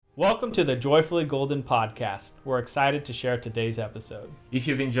Welcome to the Joyfully Golden podcast. We're excited to share today's episode. If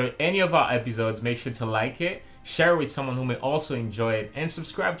you've enjoyed any of our episodes, make sure to like it, share it with someone who may also enjoy it, and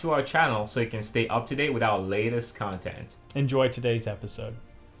subscribe to our channel so you can stay up to date with our latest content. Enjoy today's episode.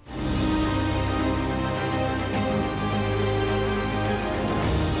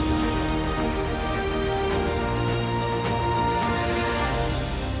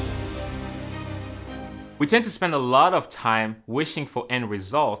 We tend to spend a lot of time wishing for end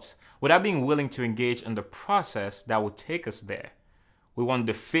results without being willing to engage in the process that will take us there. We want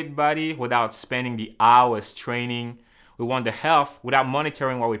the fit body without spending the hours training. We want the health without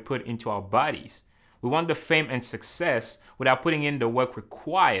monitoring what we put into our bodies. We want the fame and success without putting in the work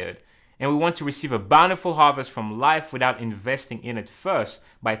required. And we want to receive a bountiful harvest from life without investing in it first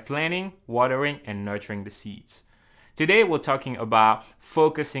by planting, watering, and nurturing the seeds. Today, we're talking about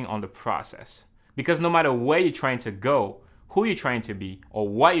focusing on the process. Because no matter where you're trying to go, who you're trying to be, or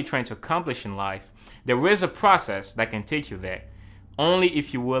what you're trying to accomplish in life, there is a process that can take you there, only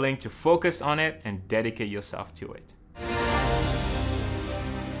if you're willing to focus on it and dedicate yourself to it.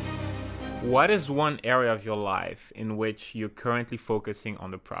 What is one area of your life in which you're currently focusing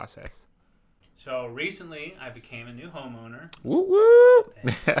on the process? So recently, I became a new homeowner. Woo woo!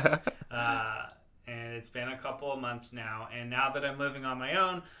 And it's been a couple of months now. And now that I'm living on my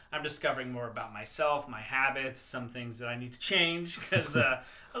own, I'm discovering more about myself, my habits, some things that I need to change because I'm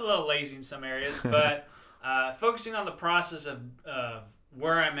a little lazy in some areas. But focusing on the process of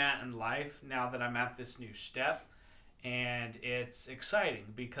where I'm at in life now that I'm at this new step. And it's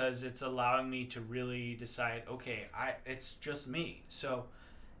exciting because it's allowing me to really decide, okay, it's just me. So,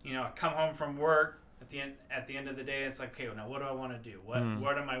 I come home from work. At the end of the day, it's like, okay, well, now what do I want to do?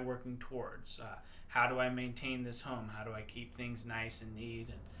 What am I working towards? How do I maintain this home? How do I keep things nice and neat?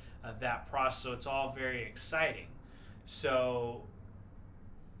 And that process. So it's all very exciting. So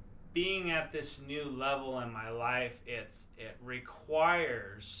being at this new level in my life, it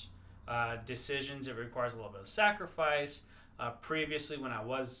requires decisions. It requires a little bit of sacrifice. Previously, when I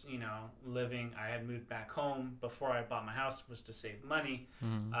was, living, I had moved back home before I bought my house, was to save money.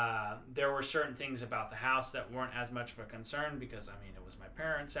 There were certain things about the house that weren't as much of a concern because, it was my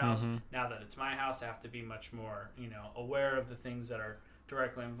parents' house. Now that it's my house, I have to be much more, aware of the things that are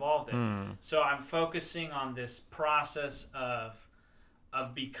directly involved in. So I'm focusing on this process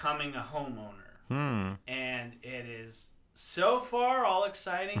of becoming a homeowner. And it is so far all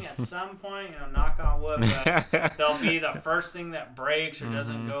exciting. At some point, knock on wood, but there'll be the first thing that breaks or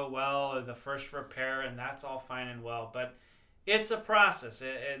doesn't go well, or the first repair, and that's all fine and well. But it's a process,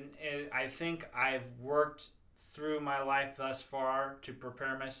 and I think I've worked through my life thus far to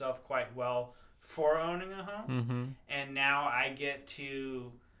prepare myself quite well for owning a home. And now I get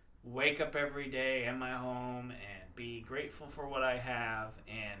to wake up every day in my home and be grateful for what I have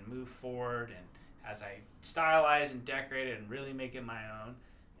and move forward, and as I stylize and decorate it and really make it my own.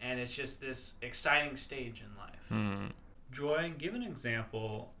 And it's just this exciting stage in life. Joy, give an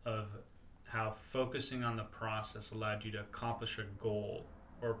example of how focusing on the process allowed you to accomplish a goal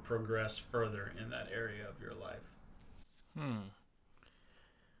or progress further in that area of your life.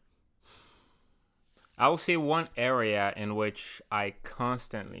 I will say one area in which I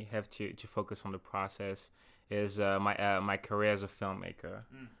constantly have to focus on the process is my career as a filmmaker.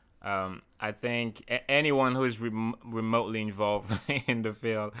 I think anyone who is remotely involved in the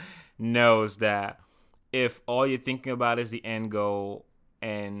field knows that if all you're thinking about is the end goal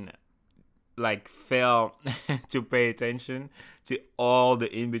and fail to pay attention to all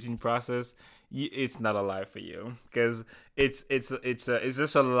the in-between process, it's not a life for you, because it's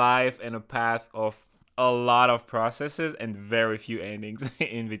just a life and a path of a lot of processes and very few endings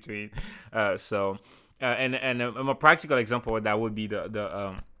in between. And a practical example of that would be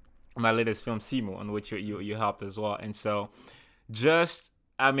the my latest film, Simu, on which you helped as well. And so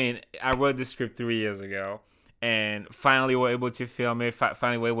I wrote this script 3 years ago and finally were able to film it.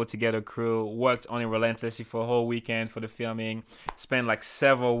 Finally were able to get a crew, worked on it relentlessly for a whole weekend for the filming, spent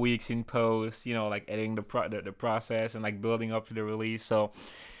several weeks in post, editing the process and building up to the release. So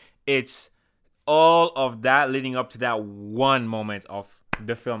it's all of that leading up to that one moment of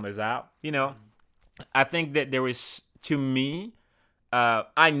the film is out. I think that there is, to me,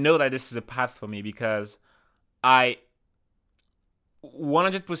 I know that this is a path for me because I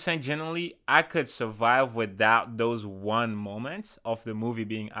 100% generally I could survive without those one moments of the movie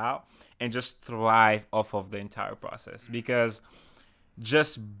being out and just thrive off of the entire process, because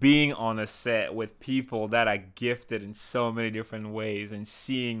just being on a set with people that are gifted in so many different ways and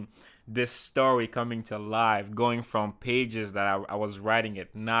seeing this story coming to life, going from pages that I was writing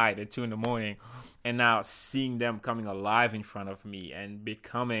at night at 2 a.m, and now seeing them coming alive in front of me and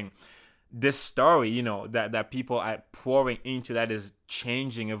becoming this story, that people are pouring into, that is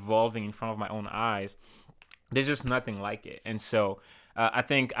changing, evolving in front of my own eyes. There's just nothing like it. And so I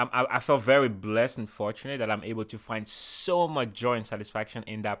think I felt very blessed and fortunate that I'm able to find so much joy and satisfaction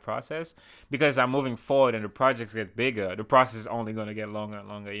in that process, because I'm moving forward and the projects get bigger. The process is only going to get longer and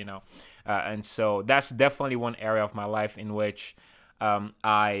longer, and so that's definitely one area of my life in which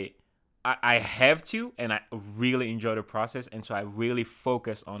I have to, and I really enjoy the process, and so I really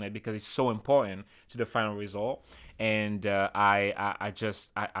focus on it because it's so important to the final result. And I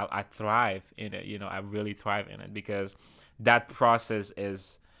thrive in it. I really thrive in it because that process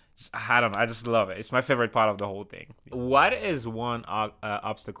is, I don't know, I just love it. It's my favorite part of the whole thing. What is one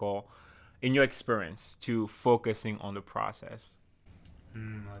obstacle in your experience to focusing on the process?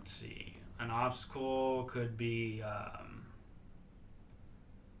 Let's see. An obstacle could be.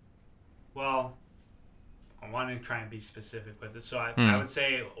 Well, I want to try and be specific with it. So I would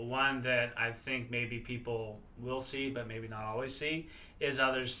say one that I think maybe people will see, but maybe not always see, is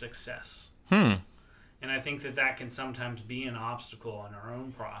others' success. And I think that can sometimes be an obstacle in our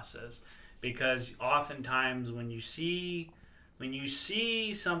own process, because oftentimes when you see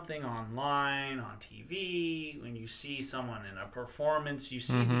something online, on TV, when you see someone in a performance, you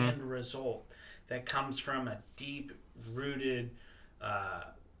see the end result that comes from a deep-rooted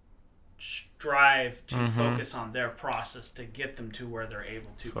strive to focus on their process to get them to where they're able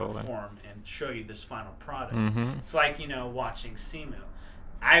to perform and show you this final product. It's like, watching Simu.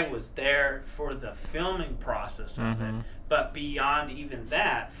 I was there for the filming process of it, but beyond even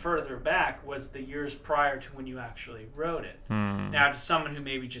that, further back was the years prior to when you actually wrote it. Now, to someone who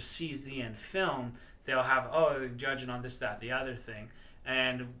maybe just sees the end film, they'll have, they're judging on this, that, the other thing.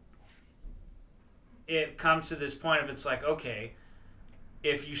 And it comes to this point of, it's like, okay,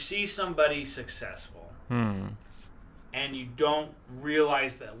 if you see somebody successful and you don't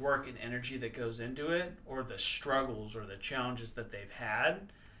realize that work and energy that goes into it, or the struggles or the challenges that they've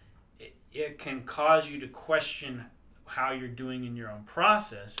had, it can cause you to question how you're doing in your own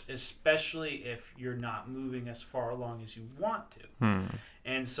process, especially if you're not moving as far along as you want to.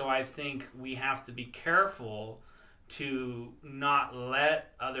 And so I think we have to be careful to not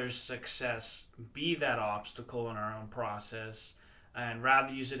let others' success be that obstacle in our own process, and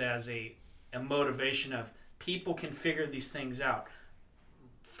rather use it as a motivation of people can figure these things out.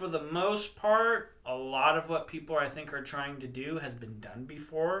 For the most part, a lot of what people I think are trying to do has been done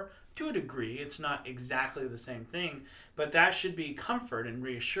before to a degree. It's not exactly the same thing, but that should be comfort and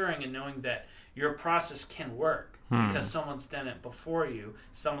reassuring in knowing that your process can work because someone's done it before you.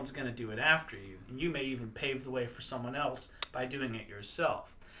 Someone's going to do it after you. And you may even pave the way for someone else by doing it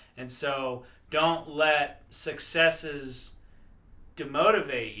yourself. And so don't let successes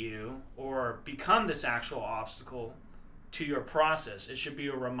demotivate you or become this actual obstacle to your process. It should be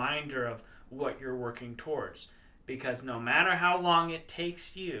a reminder of what you're working towards, because no matter how long it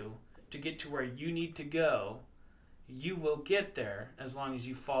takes you to get to where you need to go, you will get there as long as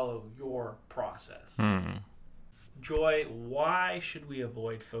you follow your process. Joy, why should we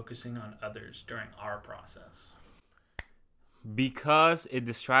avoid focusing on others during our process? Because it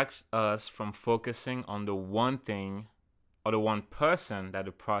distracts us from focusing on the one thing or the one person that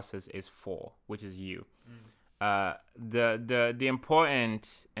the process is for, which is you. The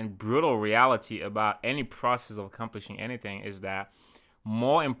important and brutal reality about any process of accomplishing anything is that,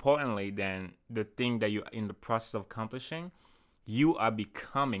 more importantly than the thing that you're in the process of accomplishing, you are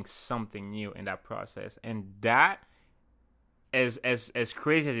becoming something new in that process. And that, as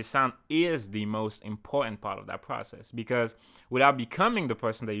crazy as it sounds, is the most important part of that process. Because without becoming the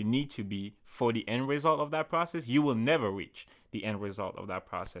person that you need to be for the end result of that process, you will never reach the end result of that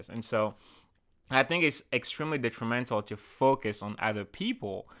process. And so I think it's extremely detrimental to focus on other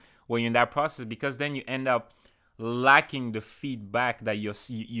people when you're in that process, because then you end up lacking the feedback that you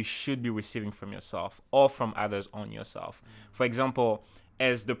should be receiving from yourself or from others on yourself. For example,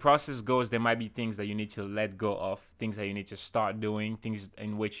 as the process goes, there might be things that you need to let go of, things that you need to start doing, things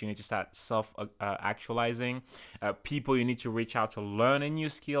in which you need to start self-actualizing, people you need to reach out to learn a new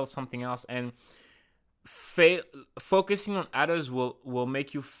skill, something else. And focusing on others will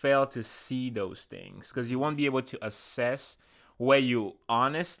make you fail to see those things, because you won't be able to assess where you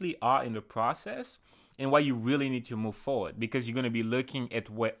honestly are in the process and why you really need to move forward, because you're going to be looking at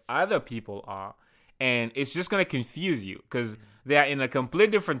where other people are, and it's just going to confuse you because they are in a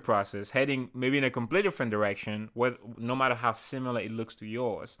completely different process, heading maybe in a completely different direction, no matter how similar it looks to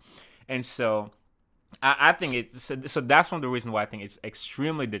yours. And so I think it's so that's one of the reasons why I think it's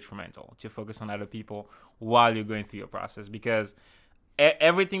extremely detrimental to focus on other people while you're going through your process, because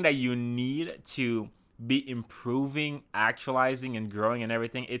everything that you need to be improving, actualizing, and growing and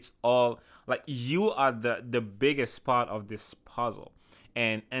everything, it's all like you are the biggest part of this puzzle.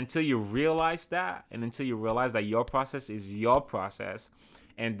 And until you realize that, and until you realize that your process is your process,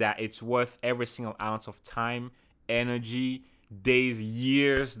 and that it's worth every single ounce of time, energy, days,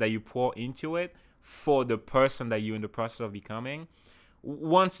 years that you pour into it for the person that you're in the process of becoming,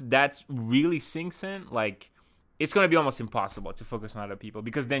 once that really sinks in, like, it's going to be almost impossible to focus on other people,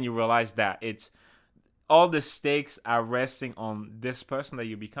 because then you realize that it's all the stakes are resting on this person that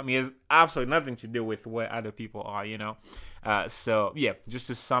you become. It has absolutely nothing to do with where other people are, So, yeah, just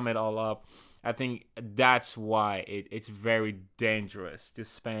to sum it all up, I think that's why it's very dangerous to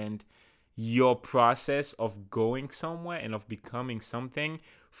spend your process of going somewhere and of becoming something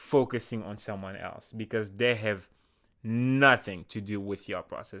focusing on someone else, because they have nothing to do with your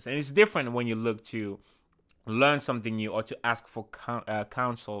process. And it's different when you look to learn something new, or to ask for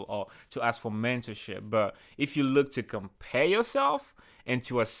counsel, or to ask for mentorship. But if you look to compare yourself and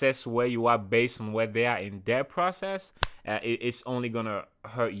to assess where you are based on where they are in their process, it's only gonna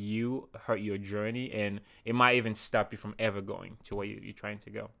hurt your journey, and it might even stop you from ever going to where you're trying to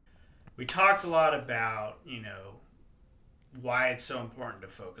go. We talked a lot about, why it's so important to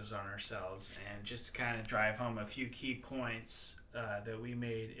focus on ourselves, and just to kind of drive home a few key points that we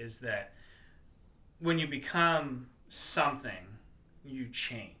made is that when you become something, you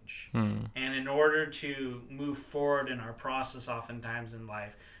change. And in order to move forward in our process, oftentimes in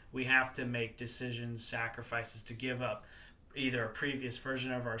life, we have to make decisions, sacrifices to give up either a previous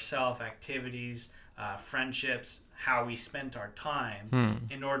version of ourselves, activities, friendships, how we spent our time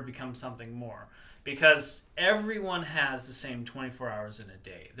in order to become something more. Because everyone has the same 24 hours in a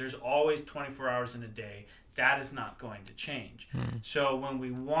day. There's always 24 hours in a day. That is not going to change. So when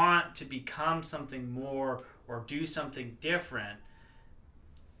we want to become something more or do something different,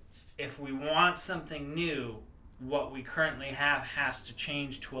 if we want something new, what we currently have has to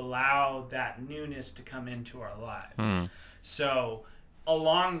change to allow that newness to come into our lives. So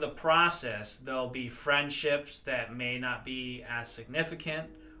along the process, there'll be friendships that may not be as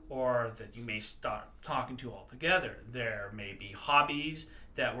significant, or that you may start talking to altogether. There may be hobbies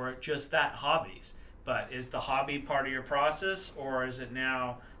that were just that, hobbies. But is the hobby part of your process, or is it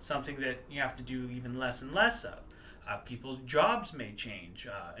now something that you have to do even less and less of? People's jobs may change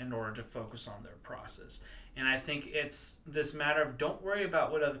in order to focus on their process. And I think it's this matter of don't worry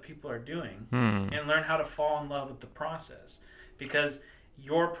about what other people are doing and learn how to fall in love with the process. Because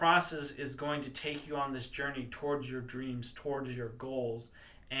your process is going to take you on this journey towards your dreams, towards your goals.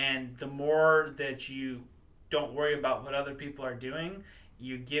 And the more that you don't worry about what other people are doing,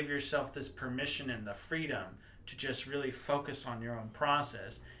 you give yourself this permission and the freedom to just really focus on your own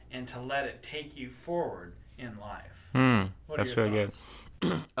process and to let it take you forward in life. That's really good.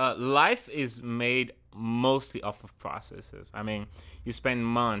 Life is made mostly off of processes. I mean, you spend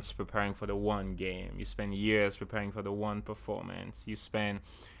months preparing for the one game. You spend years preparing for the one performance. You spend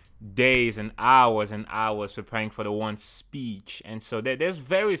days and hours preparing for the one speech. And so there's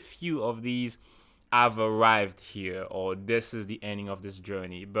very few of these I've arrived here, or this is the ending of this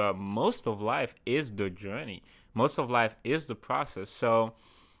journey. But most of life is the journey. Most of life is the process. So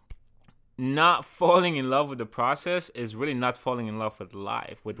not falling in love with the process is really not falling in love with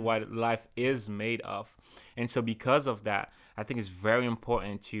life, with what life is made of. And so because of that, I think it's very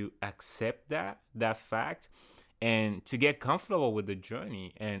important to accept that fact, and to get comfortable with the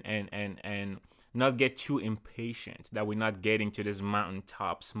journey, and not get too impatient that we're not getting to this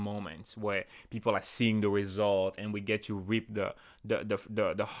mountaintops moments where people are seeing the result and we get to reap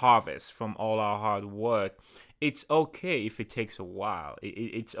the harvest from all our hard work. It's okay if it takes a while.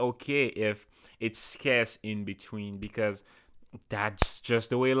 It's okay if it's scarce in between, because that's just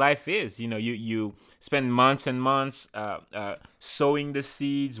the way life is. You spend months and months sowing the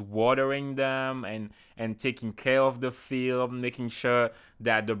seeds, watering them, and taking care of the field, making sure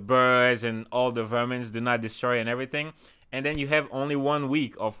that the birds and all the vermin do not destroy and everything. And then you have only 1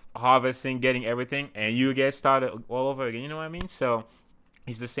 week of harvesting, getting everything, and you get started all over again. You know what I mean? So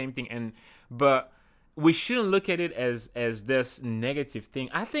it's the same thing. But we shouldn't look at it as this negative thing.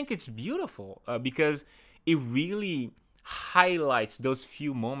 I think it's beautiful because it really highlights those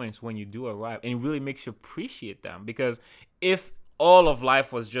few moments when you do arrive, and really makes you appreciate them. Because if all of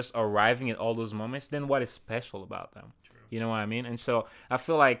life was just arriving at all those moments, then what is special about them? True. You know what I mean? And so I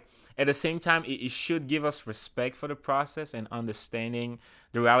feel like at the same time, it should give us respect for the process and understanding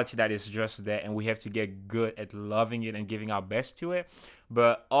the reality that is just there, and we have to get good at loving it and giving our best to it.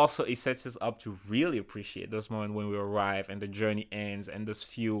 but also it sets us up to really appreciate those moments when we arrive and the journey ends and those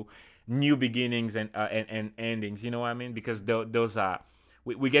few new beginnings and endings. You know what I mean? Because those are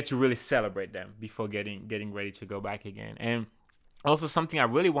we get to really celebrate them before getting ready to go back again. And also something I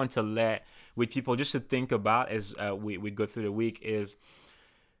really want to let with people just to think about as we go through the week is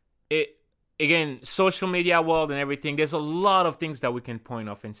it. Again, social media world and everything, there's a lot of things that we can point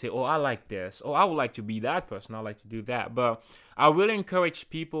off and say, oh, I like this. Oh, I would like to be that person. I like to do that. But I really encourage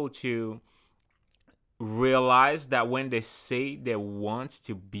people to realize that when they say they want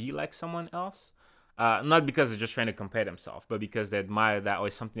to be like someone else, not because they're just trying to compare themselves, but because they admire that or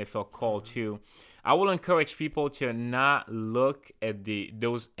it's something they feel called to, I will encourage people to not look at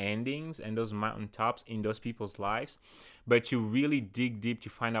those endings and those mountaintops in those people's lives, but to really dig deep to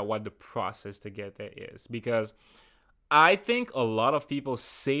find out what the process to get there is. Because I think a lot of people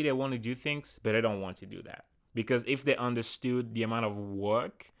say they want to do things, but they don't want to do that. Because if they understood the amount of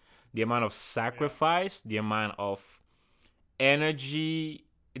work, the amount of sacrifice, the amount of energy,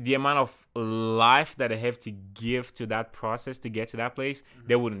 the amount of life that they have to give to that process to get to that place,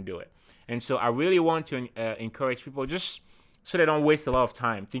 they wouldn't do it. And so I really want to encourage people just so they don't waste a lot of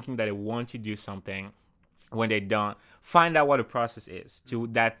time thinking that they want to do something when they don't. Find out what the process is to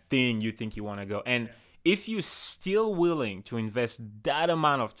that thing you think you want to go. And if you're still willing to invest that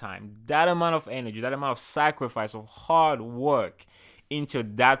amount of time, that amount of energy, that amount of sacrifice, of hard work into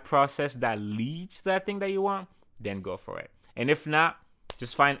that process that leads to that thing that you want, then go for it. And if not,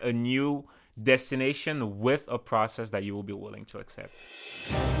 just find a new destination with a process that you will be willing to accept.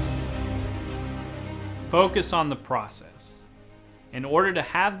 Focus on the process. In order to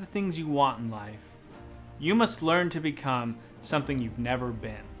have the things you want in life, you must learn to become something you've never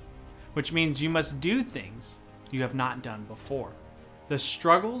been, which means you must do things you have not done before. The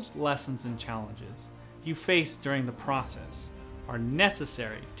struggles, lessons, and challenges you face during the process are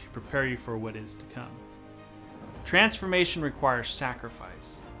necessary to prepare you for what is to come. Transformation requires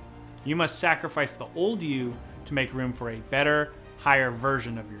sacrifice. You must sacrifice the old you to make room for a better, higher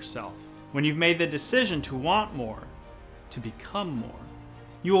version of yourself. When you've made the decision to want more, to become more,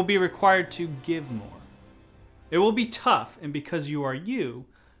 you will be required to give more. It will be tough, and because you are you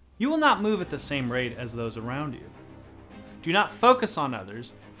will not move at the same rate as those around you. Do not focus on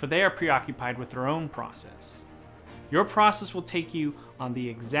others, for they are preoccupied with their own process. Your process will take you on the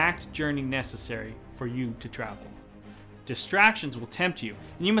exact journey necessary for you to travel. Distractions will tempt you,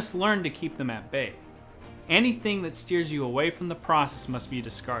 and you must learn to keep them at bay. Anything that steers you away from the process must be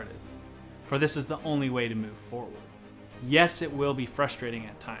discarded, for this is the only way to move forward. Yes, it will be frustrating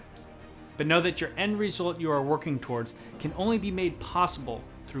at times, but know that your end result you are working towards can only be made possible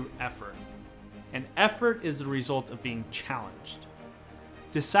through effort. And effort is the result of being challenged.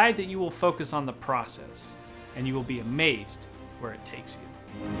 Decide that you will focus on the process, and you will be amazed where it takes you.